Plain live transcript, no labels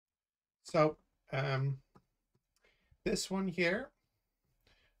So this one here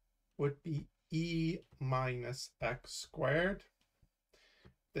would be e minus x squared.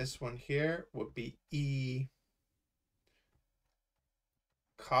 This one here would be e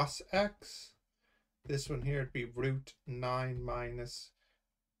cos x. This one here would be root 9 minus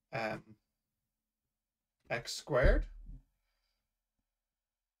x squared.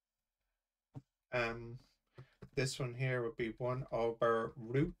 This one here would be 1 over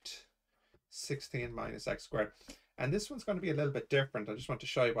root 16 minus x squared. And this one's going to be a little bit different. I just want to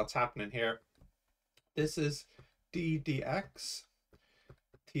show you what's happening here. This is d dx,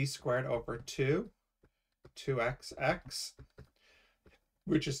 t squared over 2, 2xx,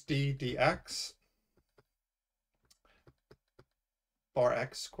 which is d dx,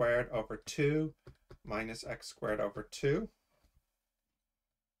 4x squared over 2 minus x squared over 2,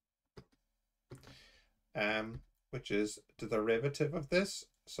 which is the derivative of this.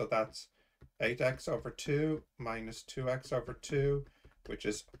 So that's 8x over 2 minus 2x over 2, which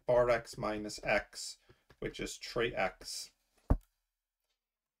is 4x minus x, which is 3x.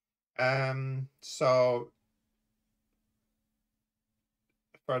 So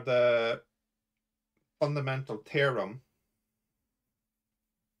for the fundamental theorem,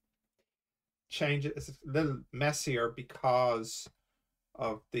 change it. It's a little messier because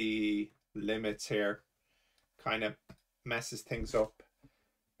of the limits here. Kind of messes things up.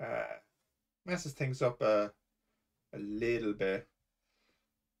 A little bit.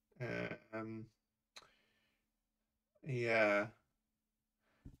 Yeah.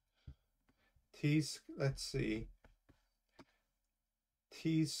 Let's see.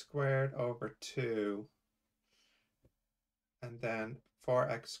 T squared over 2. And then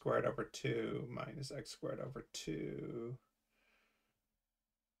 4x squared over 2 minus x squared over 2.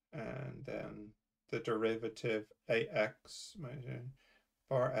 And then the derivative ax minus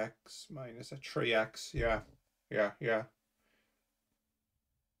 4x minus a 3x. Yeah.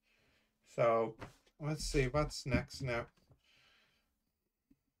 So let's see what's next now.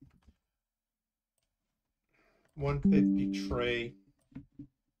 153.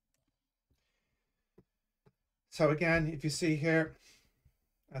 So again, if you see here,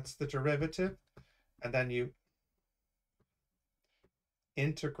 that's the derivative, and then you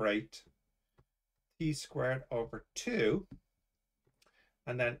integrate t squared over 2,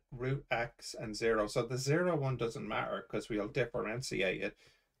 and then root x and 0. So the 0 one doesn't matter because we'll differentiate it.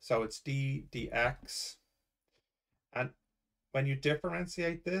 So it's d dx. And when you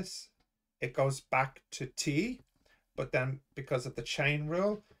differentiate this, it goes back to t, but then because of the chain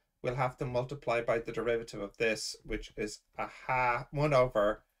rule, we'll have to multiply by the derivative of this, which is 1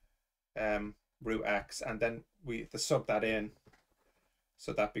 over root x, and then we sub that in,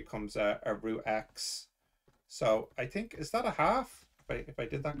 so that becomes a root x. So I think, is that a half? If I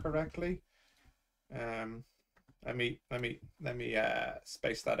did that correctly. Let me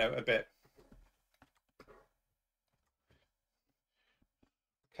space that out a bit.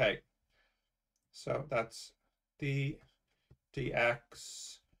 Okay, so that's d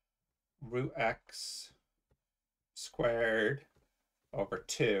dx root x squared over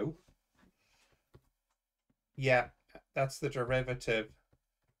 2. Yeah, that's the derivative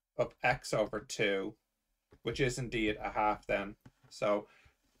of x over 2, which is indeed a half then. So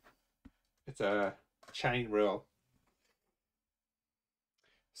it's a chain rule.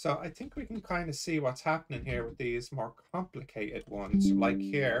 So I think we can kind of see what's happening here with these more complicated ones. Like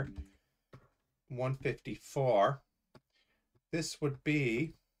here, 154. This would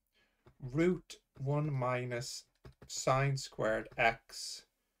be root 1 minus sine squared x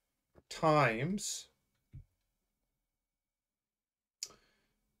times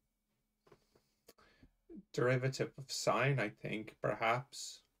derivative of sine, I think,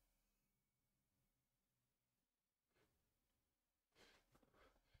 perhaps.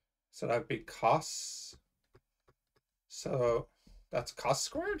 So that would be cos. So that's cos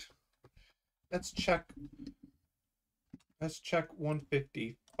squared. Let's check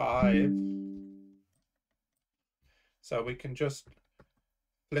 155. So we can just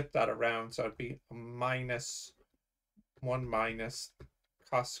flip that around. So it'd be minus 1 minus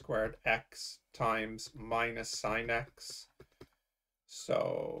cos squared x times minus sine x.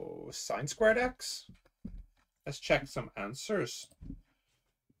 So sine squared x. Let's check some answers.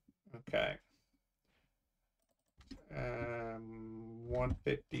 Okay.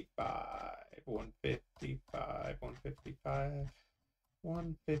 155, 155, 155,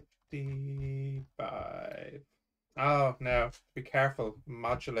 155. Oh no, be careful.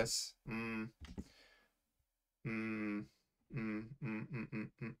 Modulus.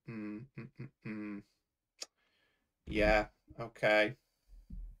 Yeah, okay.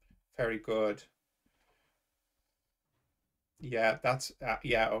 Very good. Yeah, that's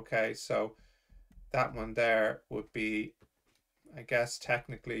yeah, okay. So that one there would be, I guess,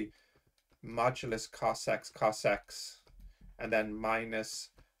 technically modulus cos x, and then minus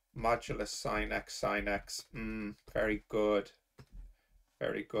modulus sine x. Very good.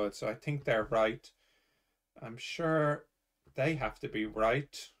 Very good. So I think they're right. I'm sure they have to be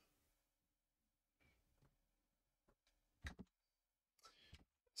right.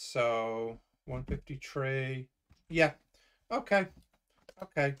 So 153. Yeah. Okay.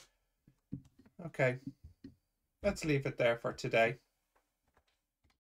 Okay. Okay. Let's leave it there for today.